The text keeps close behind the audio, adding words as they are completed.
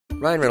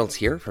Ryan Reynolds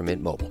here from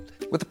Mint Mobile.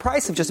 With the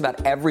price of just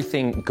about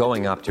everything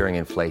going up during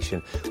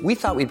inflation, we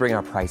thought we'd bring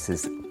our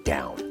prices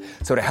down.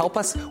 So to help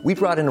us, we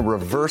brought in a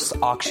reverse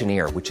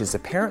auctioneer, which is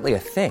apparently a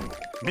thing.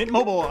 Mint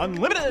Mobile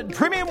Unlimited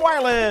Premium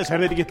Wireless. How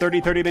to get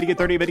 30, 30, bit to get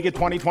 30, bit to get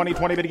 20, 20,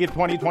 20, bit to get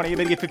 20, 20,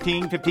 bit to get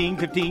 15, 15,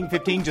 15,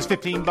 15, just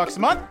 $15 a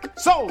month?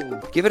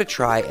 Sold! Give it a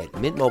try at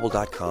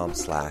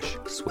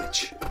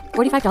mintmobile.com/switch.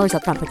 $45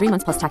 up front for 3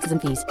 months plus taxes and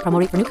fees. Promo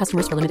rate for new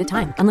customers for limited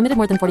time. Unlimited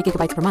more than 40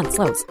 gigabytes per month.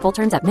 Slows full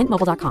terms at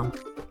mintmobile.com.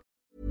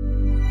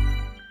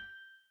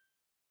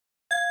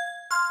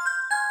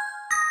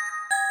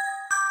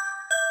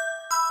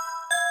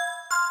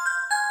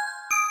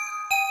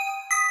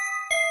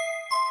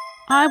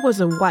 I was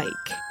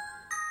awake.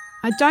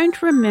 I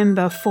don't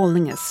remember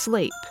falling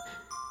asleep,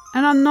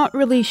 and I'm not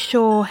really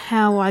sure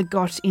how I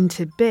got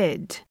into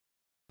bed.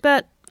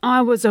 But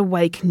I was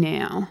awake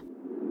now.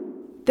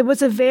 There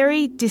was a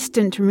very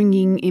distant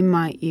ringing in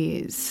my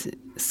ears,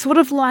 sort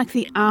of like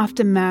the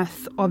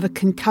aftermath of a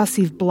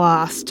concussive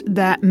blast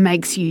that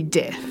makes you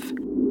deaf.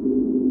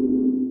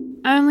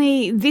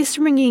 Only this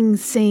ringing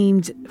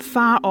seemed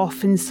far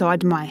off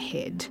inside my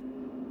head.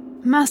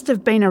 Must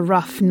have been a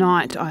rough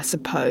night, I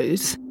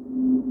suppose.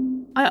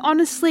 I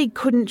honestly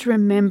couldn't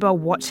remember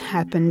what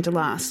happened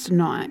last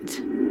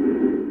night.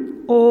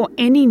 Or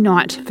any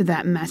night for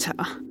that matter.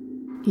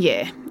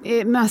 Yeah,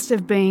 it must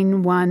have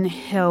been one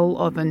hell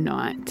of a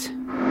night.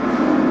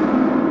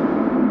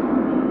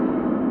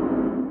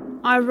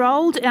 I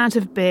rolled out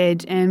of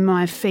bed and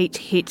my feet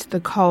hit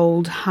the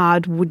cold,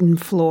 hard wooden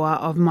floor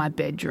of my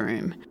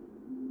bedroom.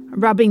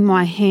 Rubbing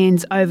my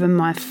hands over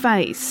my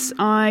face,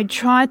 I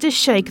tried to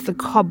shake the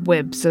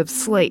cobwebs of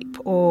sleep,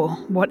 or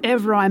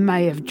whatever I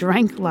may have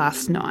drank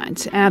last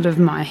night, out of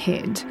my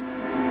head.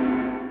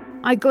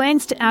 I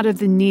glanced out of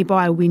the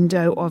nearby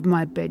window of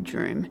my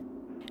bedroom,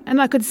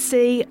 and I could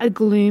see a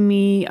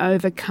gloomy,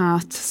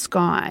 overcast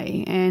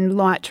sky and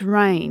light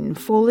rain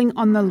falling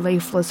on the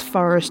leafless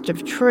forest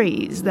of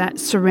trees that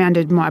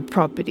surrounded my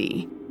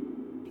property.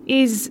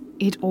 Is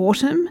it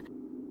autumn?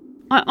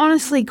 I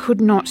honestly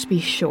could not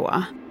be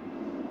sure.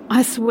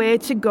 I swear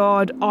to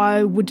God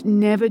I would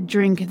never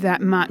drink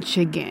that much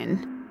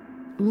again.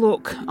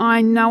 Look,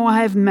 I know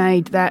I have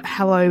made that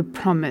hello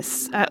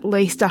promise at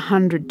least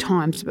 100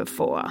 times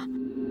before.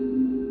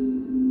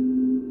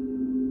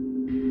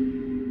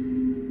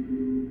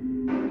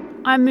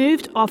 I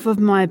moved off of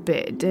my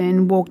bed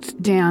and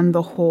walked down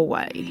the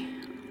hallway.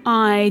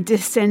 I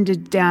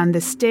descended down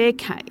the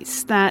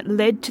staircase that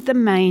led to the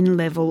main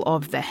level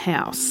of the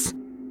house.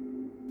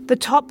 The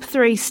top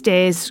 3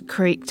 stairs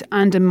creaked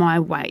under my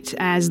weight,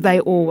 as they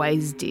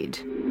always did.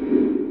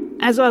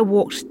 As I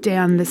walked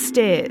down the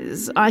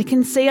stairs, I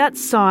can see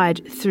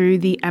outside through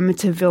the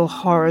Amityville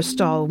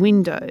horror-style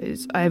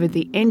windows over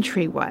the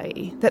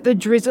entryway that the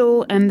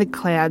drizzle and the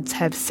clouds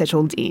have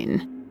settled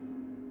in.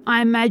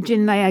 I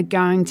imagine they are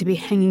going to be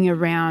hanging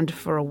around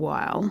for a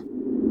while.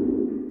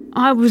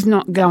 I was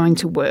not going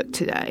to work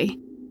today.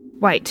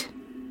 Wait,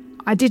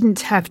 I didn't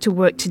have to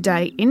work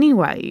today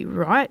anyway,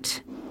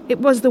 right? It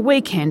was the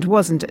weekend,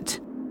 wasn't it?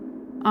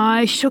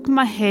 I shook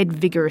my head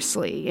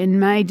vigorously and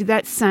made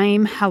that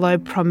same hello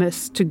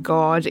promise to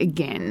God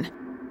again.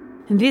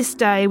 This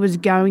day was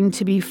going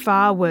to be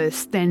far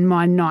worse than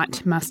my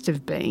night must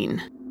have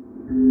been.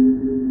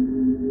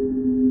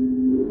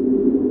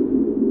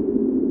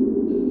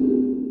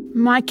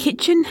 My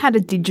kitchen had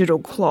a digital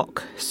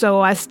clock,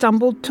 so I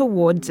stumbled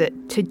towards it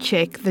to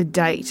check the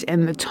date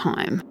and the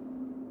time.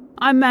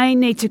 I may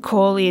need to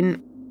call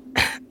in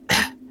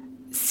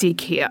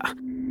sick here.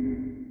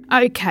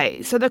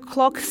 Okay, so the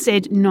clock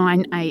said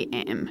 9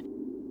 a.m.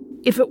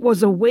 If it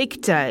was a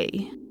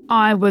weekday,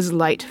 I was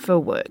late for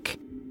work.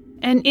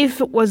 And if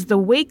it was the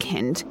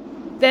weekend,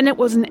 then it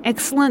was an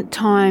excellent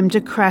time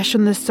to crash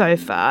on the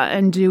sofa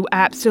and do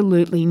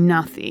absolutely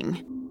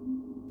nothing.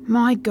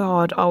 My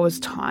God, I was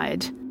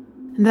tired.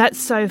 That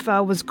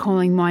sofa was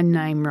calling my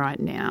name right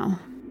now.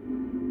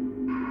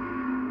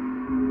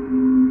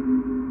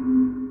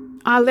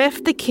 I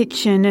left the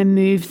kitchen and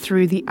moved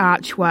through the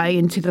archway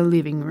into the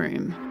living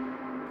room.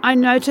 I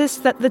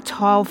noticed that the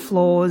tile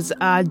floors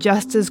are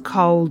just as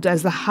cold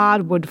as the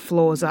hardwood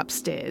floors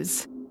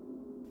upstairs.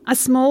 A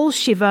small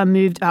shiver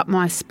moved up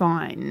my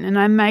spine and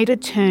I made a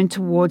turn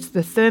towards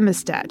the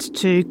thermostat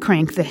to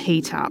crank the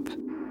heat up,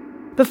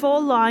 before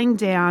lying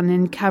down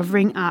and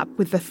covering up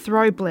with a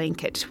throw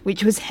blanket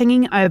which was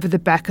hanging over the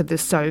back of the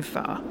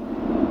sofa.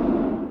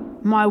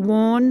 My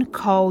worn,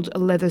 cold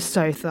leather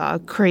sofa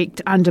creaked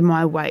under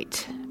my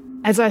weight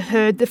as I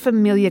heard the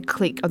familiar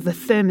click of the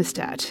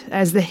thermostat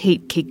as the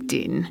heat kicked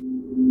in.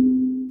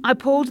 I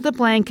pulled the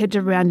blanket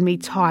around me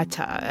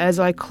tighter as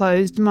I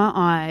closed my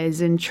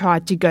eyes and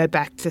tried to go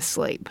back to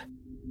sleep.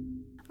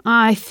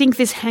 I think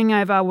this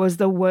hangover was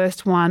the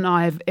worst one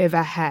I've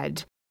ever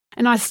had,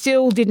 and I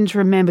still didn't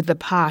remember the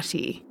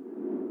party.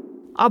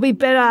 I'll be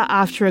better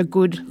after a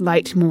good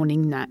late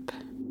morning nap.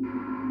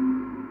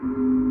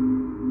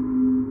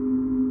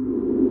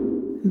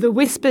 The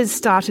whispers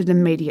started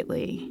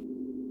immediately.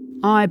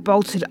 I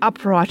bolted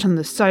upright on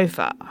the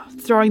sofa,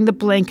 throwing the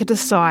blanket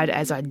aside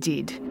as I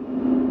did.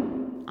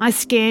 I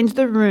scanned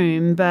the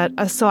room, but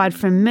aside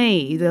from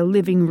me, the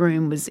living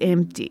room was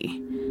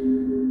empty.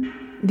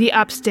 The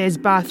upstairs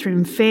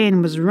bathroom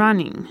fan was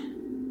running.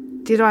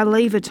 Did I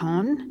leave it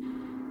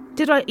on?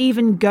 Did I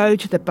even go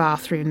to the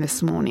bathroom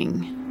this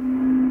morning?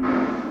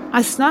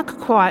 I snuck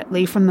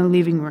quietly from the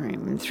living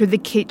room, through the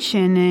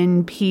kitchen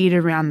and peered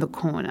around the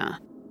corner,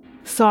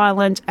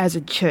 silent as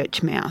a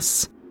church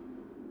mouse.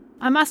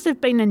 I must have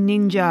been a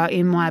ninja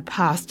in my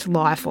past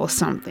life or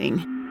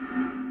something.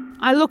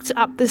 I looked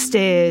up the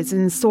stairs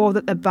and saw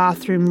that the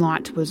bathroom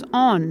light was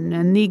on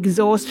and the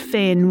exhaust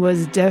fan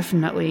was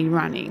definitely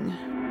running.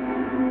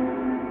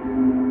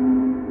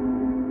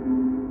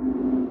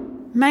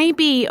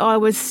 Maybe I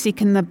was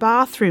sick in the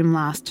bathroom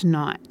last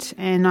night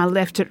and I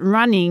left it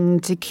running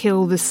to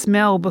kill the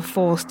smell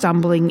before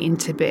stumbling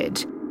into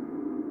bed.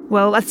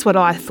 Well, that's what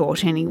I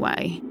thought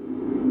anyway.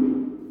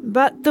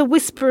 But the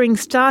whispering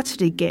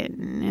started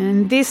again,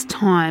 and this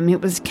time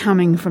it was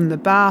coming from the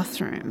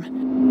bathroom.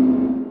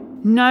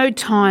 No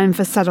time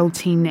for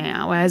subtlety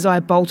now as I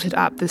bolted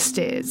up the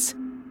stairs.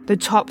 The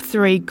top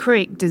 3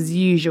 creaked as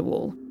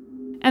usual,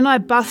 and I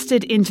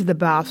busted into the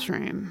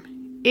bathroom.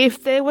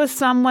 If there was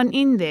someone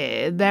in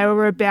there, they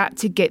were about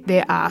to get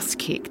their ass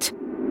kicked.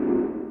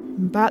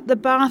 But the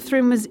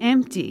bathroom was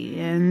empty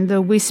and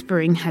the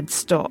whispering had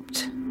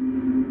stopped.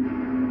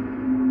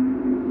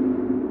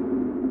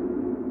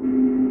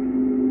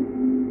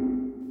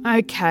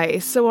 Okay,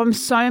 so I'm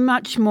so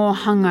much more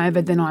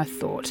hungover than I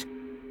thought.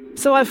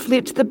 So I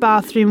flipped the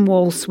bathroom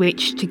wall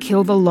switch to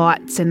kill the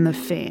lights and the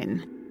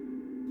fan.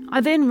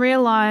 I then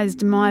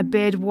realised my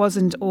bed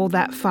wasn't all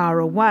that far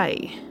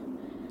away.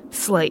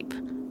 Sleep.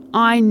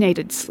 I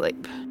needed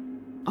sleep.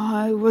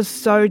 I was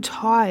so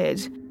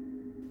tired.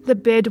 The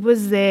bed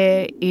was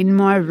there in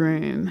my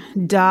room,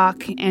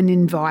 dark and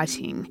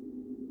inviting.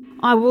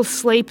 I will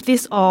sleep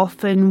this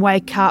off and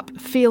wake up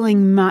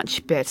feeling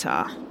much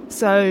better.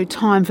 So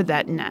time for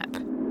that nap.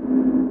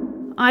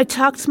 I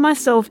tucked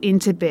myself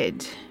into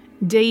bed,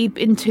 deep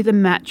into the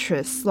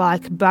mattress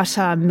like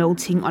butter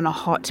melting on a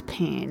hot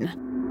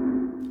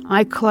pan.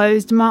 I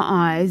closed my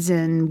eyes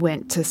and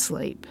went to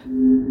sleep.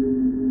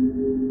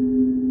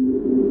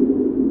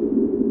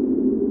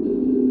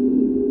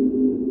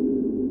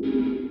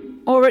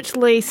 Or at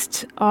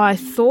least I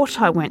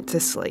thought I went to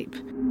sleep.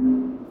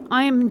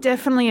 I am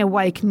definitely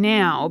awake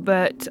now,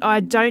 but I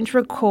don't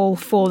recall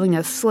falling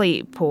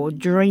asleep or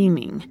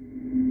dreaming.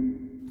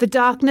 The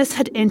darkness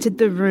had entered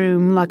the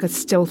room like a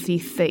stealthy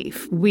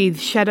thief, with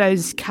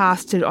shadows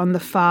casted on the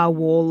far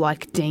wall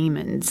like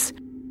demons.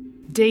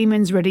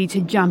 Demons ready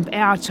to jump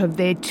out of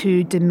their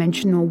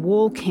 2-dimensional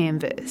wall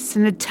canvas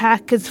and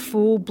attack as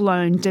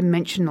full-blown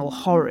dimensional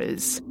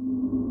horrors.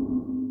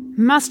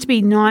 Must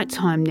be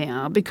nighttime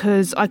now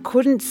because I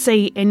couldn't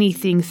see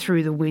anything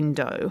through the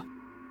window.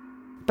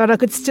 But I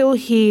could still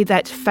hear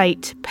that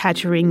faint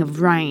pattering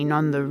of rain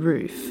on the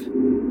roof.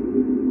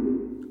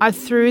 I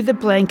threw the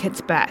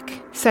blankets back,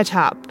 sat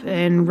up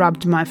and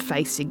rubbed my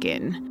face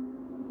again.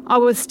 I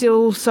was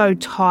still so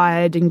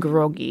tired and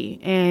groggy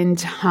and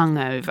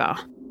hungover.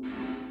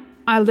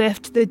 I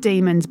left the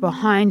demons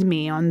behind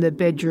me on the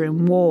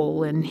bedroom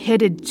wall and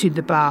headed to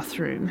the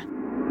bathroom.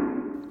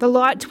 The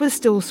light was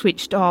still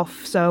switched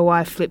off, so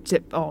I flipped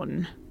it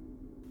on.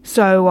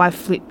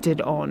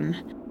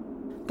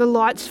 The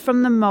lights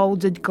from the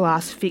moulded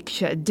glass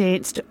fixture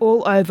danced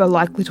all over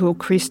like little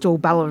crystal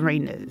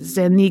ballerinas,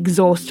 and the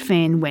exhaust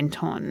fan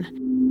went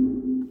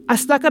on. I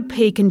snuck a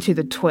peek into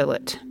the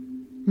toilet.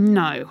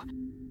 No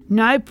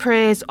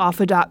prayers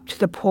offered up to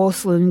the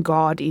porcelain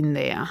god in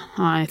there,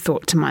 I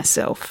thought to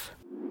myself.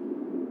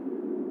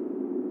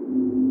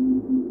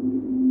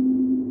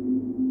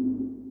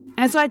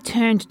 As I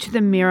turned to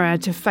the mirror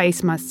to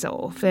face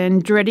myself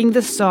and dreading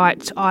the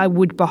sight I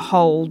would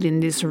behold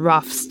in this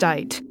rough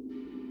state,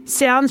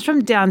 sounds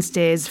from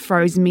downstairs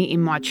froze me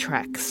in my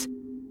tracks.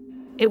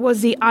 It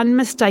was the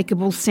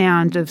unmistakable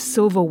sound of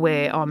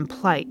silverware on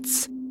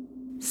plates.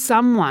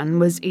 Someone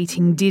was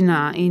eating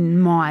dinner in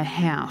my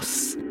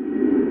house.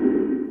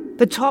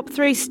 The top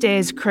 3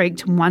 stairs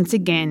creaked once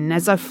again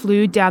as I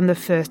flew down the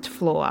first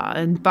floor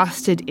and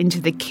busted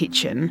into the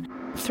kitchen,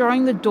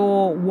 throwing the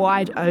door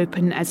wide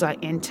open as I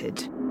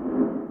entered.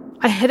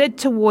 I headed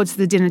towards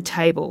the dinner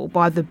table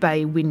by the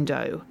bay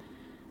window.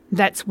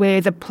 That's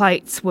where the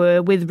plates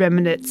were, with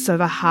remnants of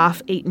a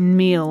half-eaten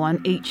meal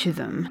on each of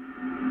them.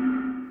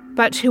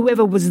 But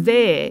whoever was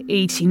there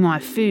eating my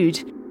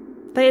food,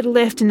 they had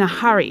left in a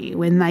hurry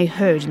when they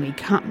heard me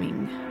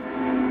coming.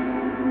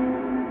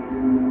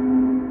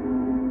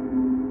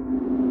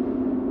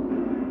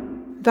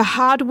 The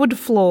hardwood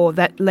floor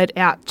that led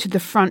out to the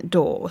front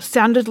door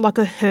sounded like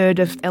a herd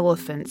of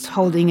elephants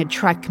holding a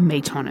track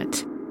meet on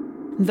it.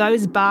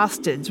 Those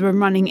bastards were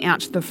running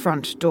out the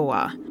front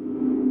door.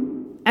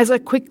 As I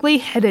quickly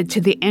headed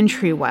to the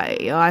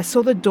entryway, I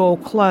saw the door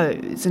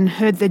close and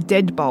heard the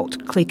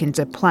deadbolt click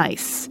into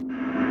place.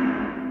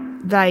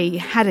 They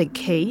had a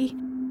key?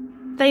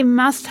 They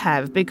must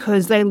have,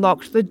 because they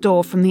locked the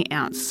door from the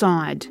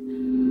outside.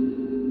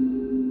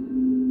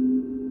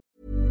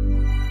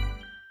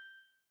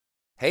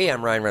 Hey,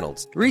 I'm Ryan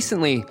Reynolds.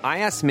 Recently, I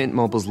asked Mint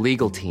Mobile's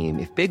legal team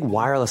if big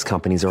wireless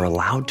companies are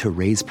allowed to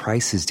raise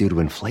prices due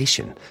to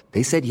inflation.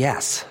 They said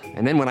yes.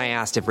 And then when I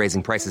asked if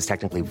raising prices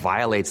technically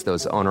violates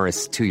those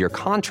onerous 2-year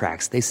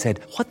contracts, they said,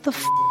 "What the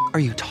f*** are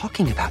you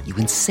talking about, you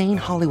insane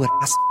Hollywood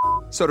ass?"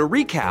 So to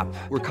recap,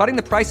 we're cutting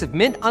the price of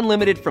Mint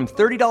Unlimited from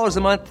 $30 a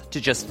month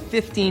to just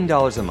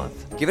 $15 a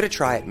month. Give it a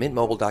try at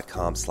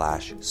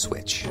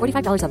mintmobile.com/switch.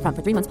 $45 up front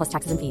for 3 months plus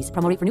taxes and fees.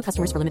 Promo rate for new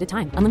customers for limited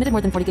time. Unlimited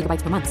more than 40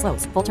 gigabytes per month.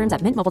 Slows full terms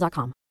at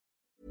mintmobile.com.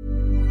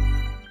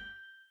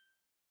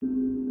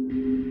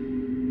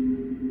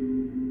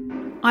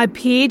 I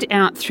peered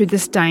out through the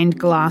stained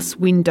glass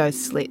window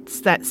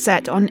slits that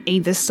sat on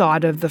either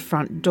side of the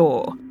front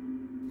door,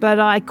 but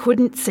I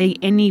couldn't see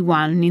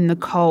anyone in the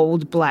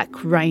cold,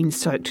 black,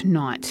 rain-soaked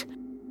night.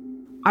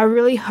 I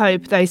really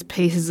hope those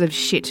pieces of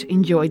shit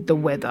enjoyed the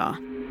weather.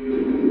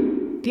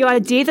 The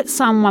idea that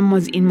someone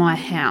was in my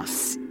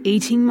house,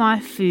 eating my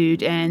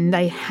food, and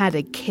they had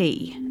a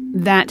key,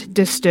 that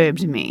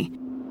disturbed me.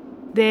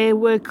 There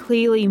were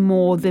clearly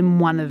more than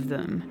one of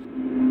them.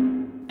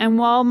 And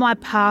while my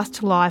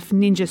past life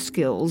ninja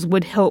skills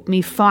would help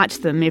me fight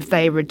them if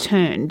they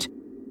returned,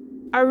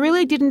 I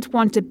really didn't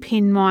want to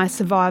pin my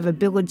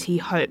survivability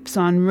hopes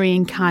on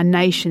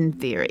reincarnation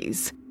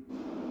theories.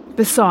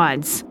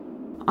 Besides,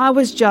 I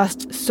was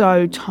just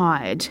so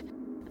tired.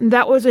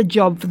 That was a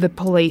job for the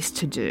police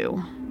to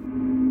do.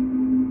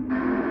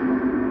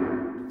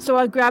 So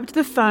I grabbed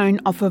the phone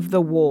off of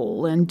the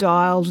wall and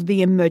dialed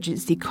the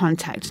emergency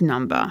contact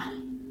number.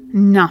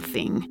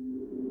 Nothing.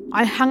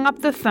 I hung up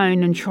the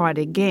phone and tried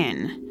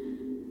again.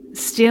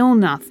 Still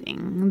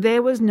nothing.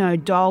 There was no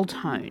dial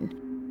tone.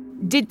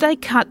 Did they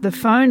cut the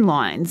phone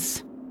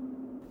lines?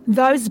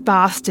 Those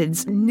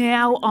bastards,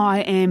 now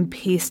I am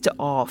pissed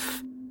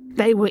off.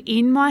 They were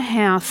in my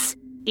house,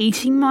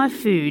 eating my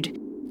food,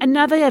 and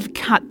now they have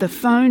cut the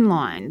phone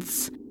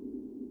lines.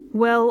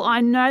 Well,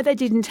 I know they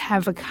didn't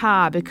have a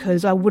car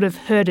because I would have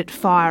heard it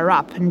fire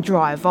up and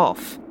drive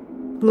off.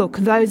 Look,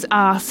 those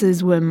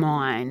asses were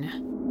mine.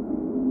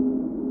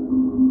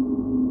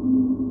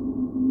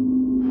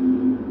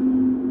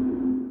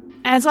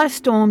 As I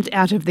stormed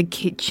out of the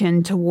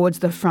kitchen towards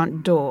the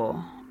front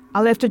door,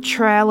 I left a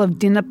trail of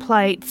dinner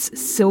plates,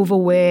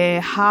 silverware,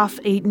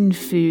 half-eaten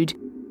food,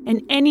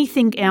 and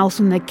anything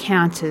else on the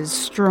counters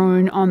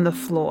strewn on the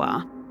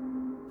floor.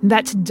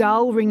 That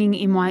dull ringing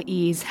in my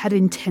ears had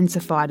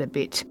intensified a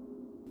bit.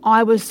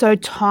 I was so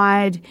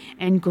tired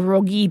and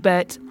groggy,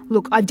 but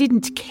look, I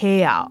didn't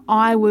care.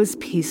 I was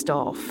pissed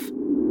off.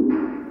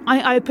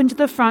 I opened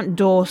the front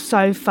door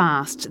so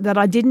fast that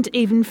I didn't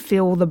even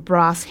feel the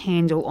brass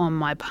handle on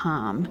my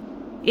palm.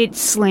 It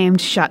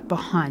slammed shut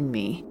behind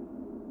me.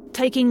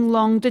 Taking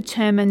long,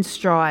 determined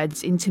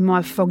strides into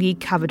my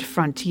foggy-covered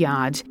front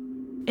yard,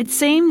 it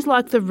seemed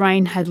like the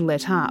rain had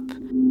let up.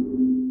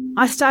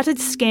 I started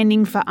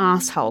scanning for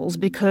assholes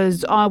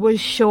because I was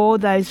sure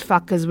those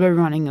fuckers were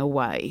running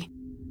away.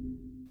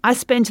 I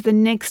spent the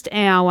next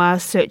hour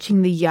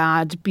searching the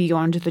yard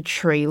beyond the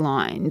tree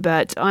line,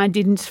 but I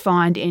didn't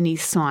find any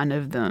sign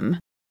of them.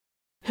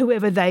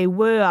 Whoever they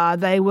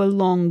were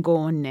long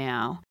gone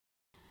now.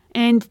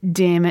 And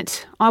damn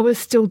it, I was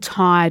still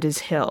tired as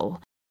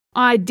hell.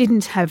 I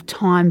didn't have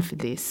time for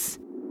this.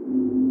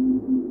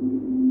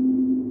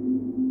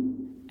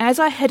 As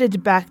I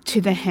headed back to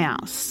the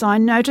house, I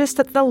noticed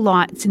that the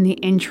lights in the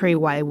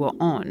entryway were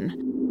on.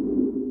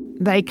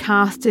 They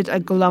casted a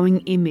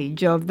glowing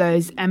image of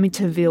those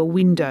Amityville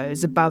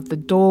windows above the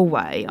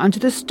doorway onto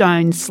the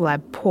stone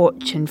slab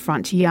porch and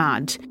front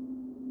yard,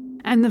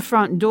 and the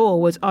front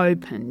door was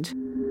opened.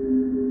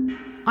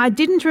 I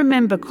didn't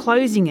remember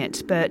closing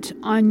it, but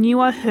I knew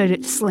I heard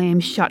it slam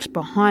shut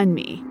behind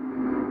me.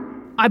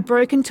 I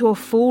broke into a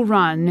full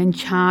run and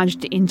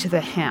charged into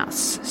the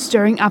house,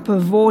 stirring up a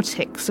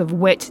vortex of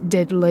wet,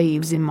 dead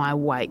leaves in my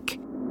wake.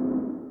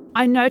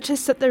 I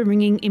noticed that the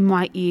ringing in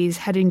my ears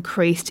had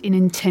increased in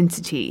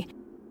intensity,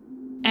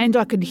 and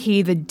I could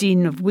hear the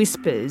din of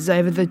whispers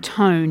over the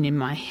tone in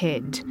my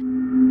head.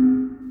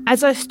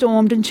 As I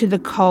stormed into the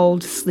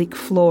cold, slick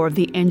floor of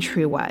the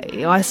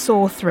entryway, I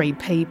saw 3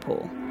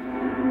 people.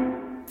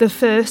 The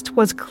first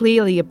was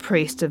clearly a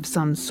priest of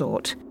some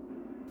sort.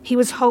 He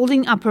was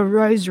holding up a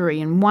rosary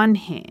in one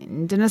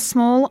hand and a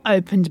small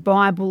opened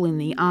Bible in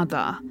the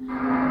other.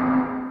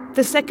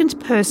 The second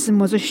person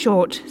was a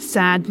short,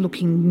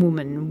 sad-looking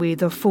woman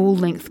with a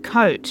full-length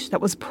coat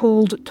that was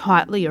pulled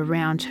tightly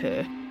around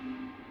her.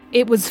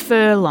 It was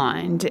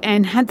fur-lined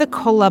and had the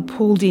collar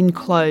pulled in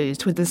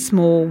closed with a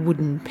small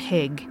wooden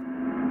peg.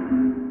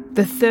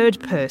 The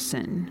third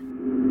person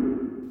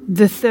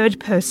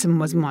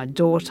was my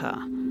daughter.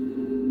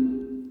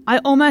 I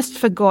almost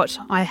forgot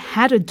I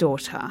had a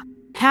daughter.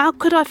 How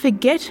could I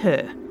forget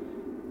her?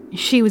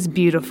 She was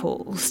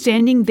beautiful,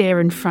 standing there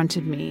in front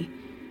of me.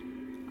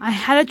 I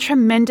had a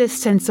tremendous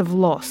sense of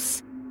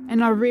loss,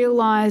 and I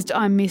realised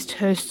I missed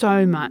her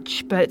so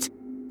much, but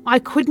I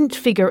couldn't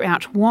figure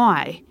out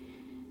why.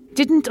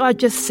 Didn't I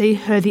just see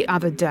her the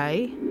other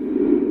day?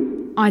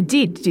 I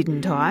did,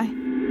 didn't I?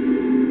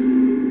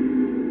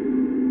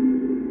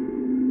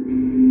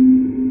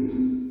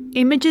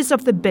 Images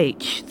of the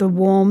beach, the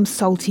warm,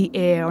 salty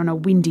air on a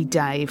windy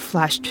day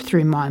flashed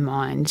through my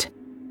mind.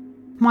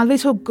 My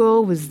little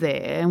girl was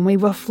there and we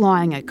were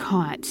flying a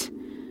kite.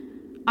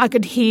 I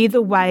could hear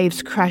the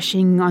waves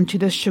crashing onto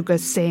the sugar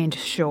sand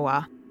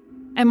shore,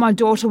 and my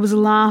daughter was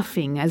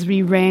laughing as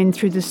we ran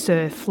through the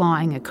surf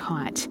flying a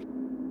kite.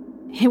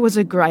 It was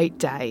a great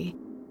day,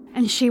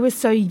 and she was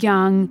so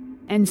young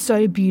and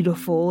so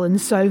beautiful and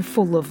so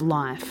full of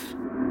life.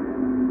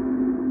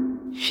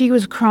 She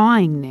was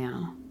crying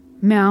now,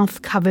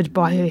 mouth covered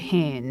by her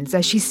hands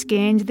as she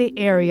scanned the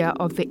area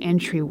of the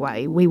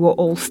entryway we were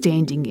all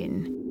standing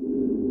in.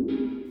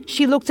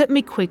 She looked at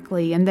me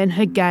quickly and then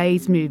her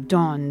gaze moved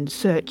on,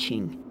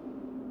 searching.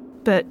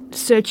 But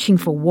searching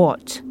for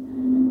what?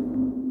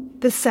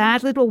 The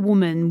sad little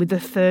woman with the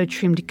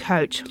fur-trimmed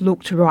coat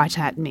looked right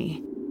at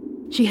me.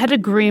 She had a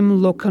grim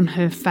look on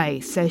her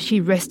face as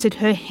she rested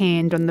her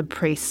hand on the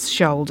priest's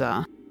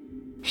shoulder.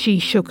 She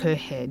shook her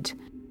head.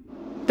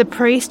 The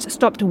priest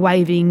stopped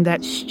waving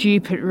that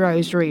stupid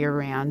rosary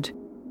around.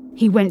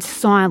 He went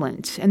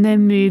silent and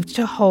then moved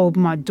to hold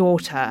my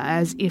daughter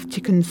as if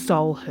to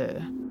console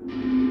her.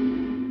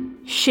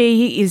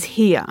 "She is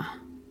here,"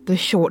 the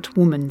short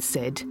woman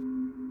said.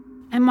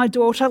 And my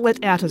daughter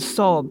let out a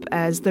sob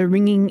as the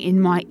ringing in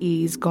my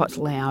ears got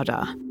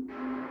louder.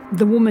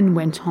 The woman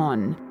went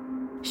on.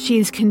 "She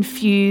is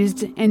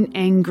confused and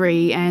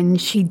angry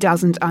and she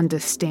doesn't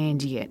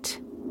understand yet."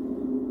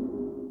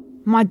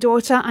 My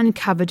daughter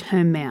uncovered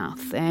her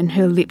mouth and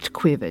her lip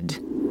quivered.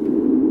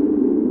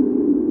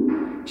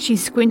 She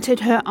squinted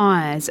her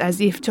eyes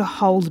as if to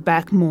hold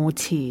back more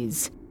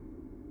tears.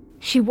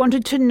 She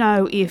wanted to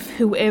know if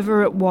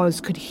whoever it was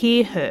could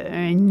hear her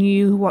and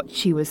knew what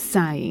she was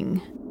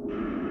saying.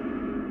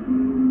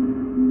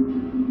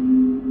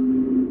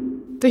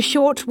 The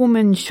short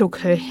woman shook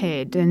her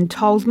head and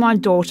told my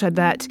daughter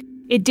that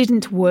it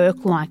didn't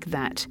work like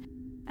that,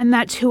 and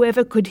that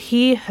whoever could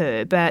hear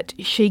her but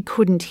she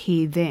couldn't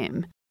hear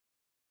them.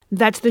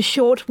 That the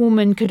short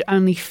woman could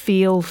only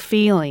feel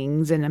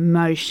feelings and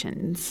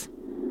emotions.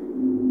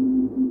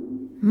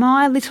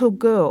 My little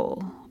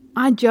girl,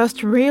 I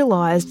just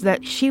realised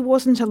that she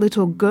wasn't a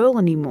little girl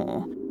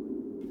anymore.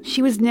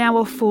 She was now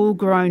a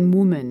full-grown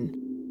woman,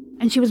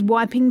 and she was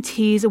wiping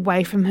tears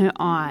away from her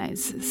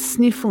eyes,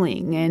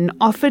 sniffling, and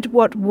offered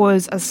what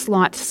was a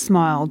slight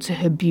smile to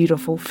her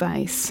beautiful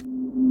face.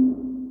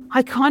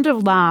 I kind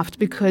of laughed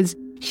because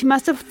she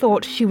must have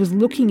thought she was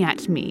looking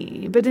at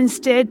me, but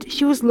instead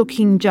she was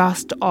looking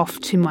just off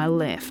to my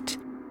left.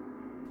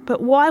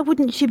 But why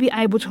wouldn't she be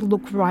able to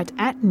look right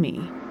at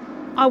me?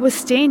 I was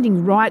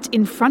standing right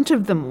in front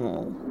of them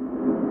all.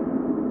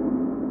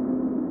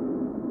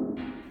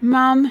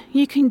 "Mum,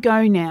 you can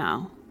go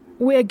now.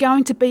 We're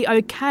going to be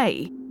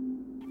okay.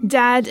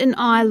 Dad and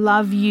I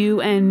love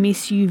you and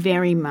miss you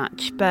very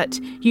much, but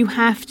you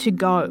have to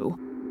go.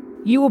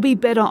 You will be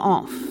better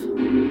off."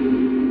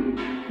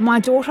 My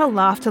daughter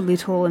laughed a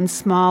little and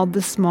smiled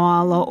the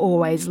smile I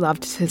always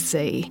loved to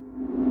see.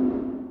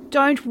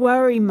 "Don't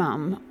worry,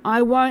 Mum.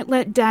 I won't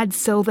let Dad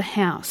sell the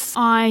house.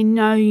 I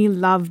know you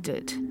loved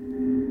it."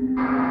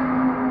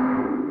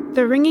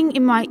 The ringing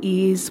in my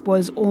ears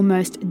was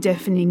almost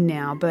deafening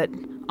now, but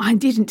I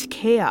didn't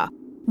care.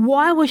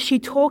 Why was she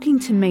talking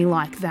to me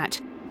like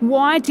that?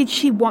 Why did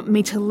she want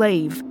me to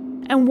leave?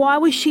 And why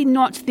was she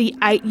not the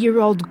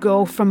 8-year-old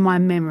girl from my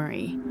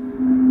memory?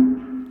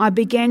 I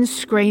began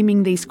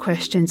screaming these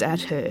questions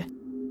at her.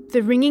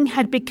 The ringing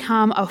had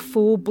become a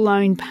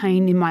full-blown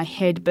pain in my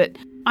head, but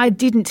I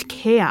didn't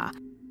care.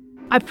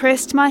 I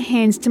pressed my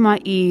hands to my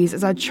ears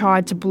as I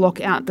tried to block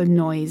out the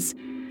noise,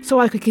 so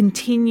I could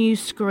continue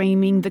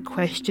screaming the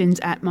questions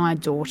at my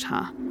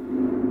daughter.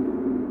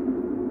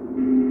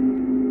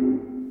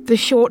 The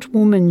short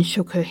woman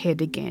shook her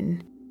head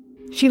again.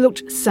 She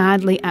looked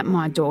sadly at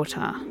my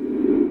daughter.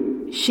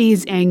 "She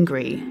is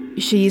angry.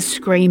 She is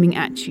screaming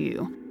at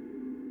you.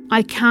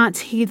 I can't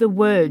hear the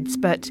words,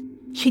 but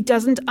she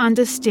doesn't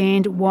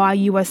understand why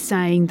you are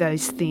saying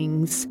those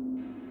things.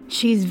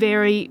 She is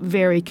very,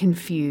 very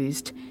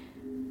confused.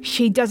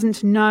 She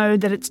doesn't know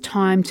that it's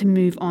time to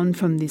move on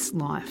from this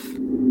life."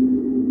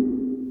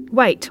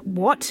 Wait,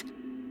 what?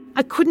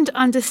 I couldn't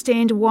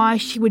understand why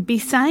she would be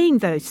saying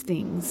those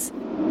things.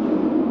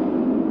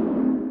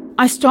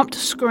 I stopped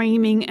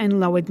screaming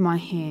and lowered my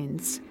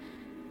hands.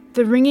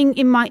 The ringing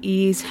in my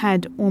ears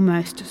had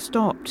almost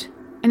stopped,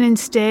 and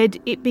instead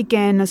it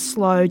began a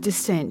slow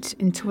descent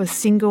into a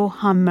single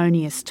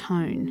harmonious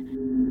tone.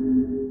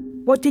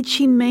 What did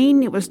she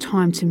mean it was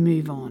time to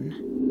move on?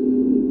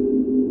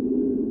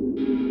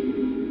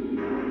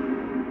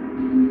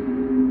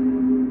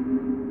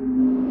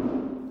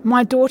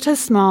 My daughter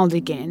smiled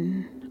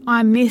again.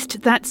 I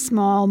missed that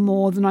smile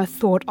more than I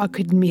thought I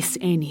could miss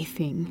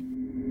anything.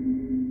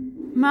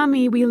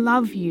 "Mummy, we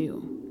love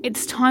you.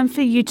 It's time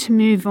for you to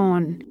move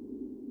on.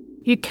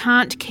 You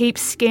can't keep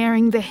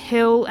scaring the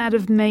hell out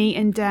of me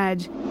and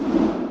Dad.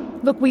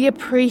 Look, we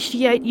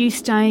appreciate you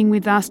staying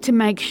with us to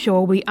make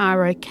sure we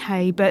are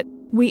okay, but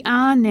we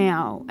are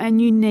now,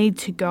 and you need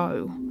to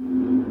go."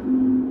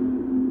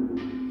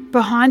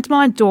 Behind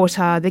my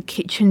daughter, the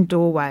kitchen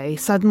doorway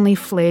suddenly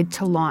flared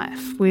to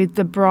life with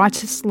the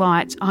brightest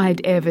light I had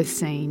ever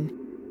seen.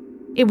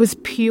 It was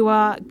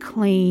pure,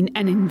 clean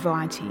and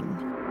inviting.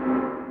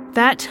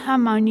 That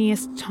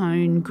harmonious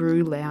tone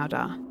grew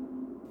louder.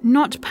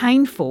 Not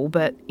painful,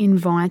 but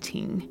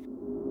inviting.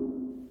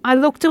 I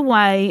looked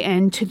away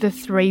and to the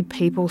 3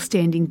 people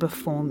standing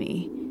before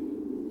me.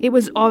 It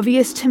was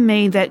obvious to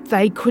me that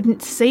they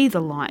couldn't see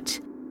the light,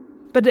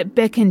 but it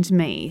beckoned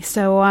me,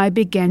 so I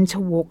began to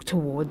walk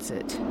towards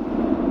it.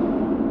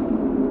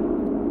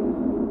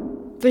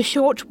 The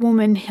short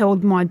woman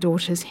held my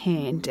daughter's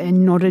hand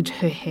and nodded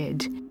her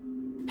head.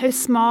 Her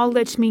smile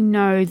let me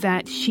know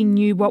that she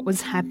knew what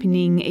was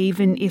happening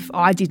even if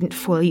I didn't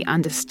fully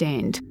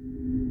understand.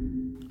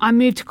 I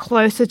moved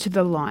closer to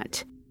the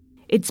light.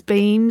 Its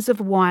beams of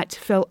white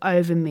fell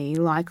over me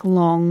like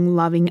long,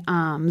 loving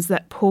arms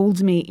that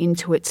pulled me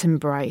into its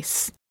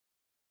embrace.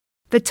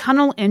 The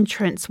tunnel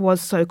entrance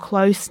was so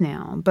close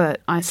now, but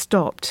I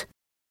stopped.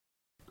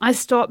 I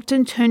stopped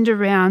and turned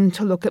around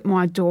to look at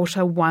my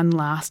daughter one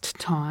last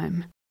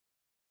time.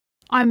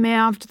 I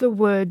mouthed the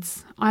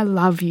words, "I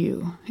love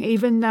you,"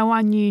 even though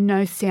I knew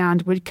no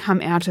sound would come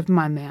out of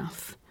my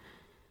mouth.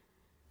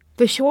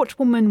 The short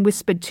woman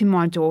whispered to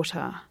my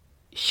daughter.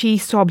 She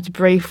sobbed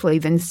briefly,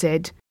 then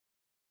said,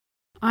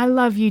 "I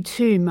love you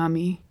too,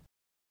 Mummy."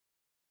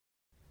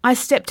 I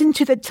stepped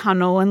into the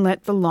tunnel and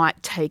let the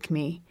light take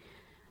me.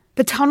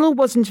 The tunnel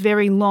wasn't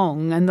very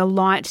long and the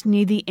light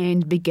near the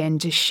end began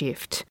to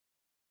shift.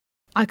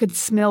 I could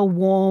smell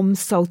warm,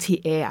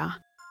 salty air,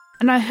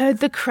 and I heard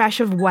the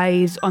crash of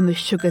waves on the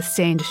sugar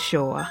sand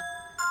shore.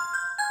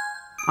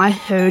 I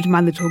heard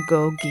my little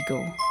girl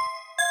giggle.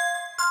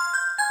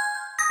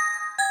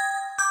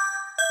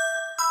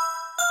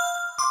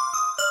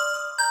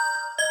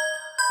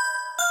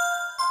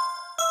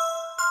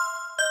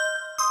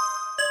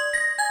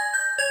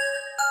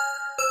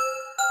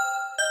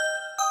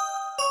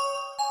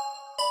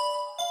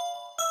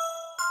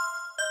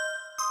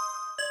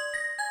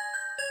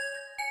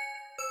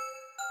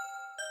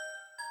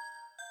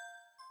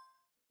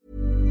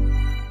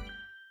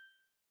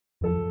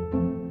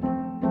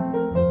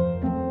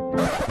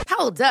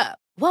 Hold up.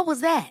 What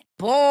was that?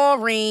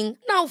 Boring.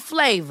 No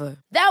flavor.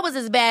 That was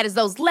as bad as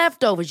those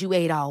leftovers you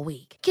ate all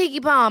week.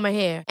 Keke Palmer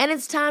here. And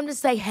it's time to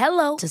say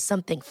hello to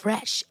something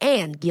fresh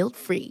and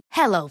guilt-free.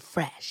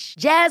 HelloFresh.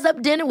 Jazz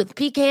up dinner with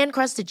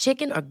pecan-crusted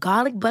chicken or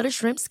garlic butter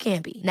shrimp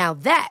scampi. Now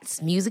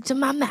that's music to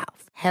my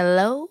mouth.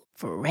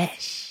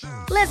 HelloFresh.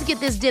 Let's get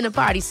this dinner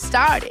party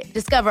started.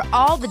 Discover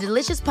all the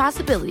delicious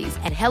possibilities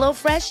at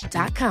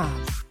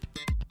HelloFresh.com.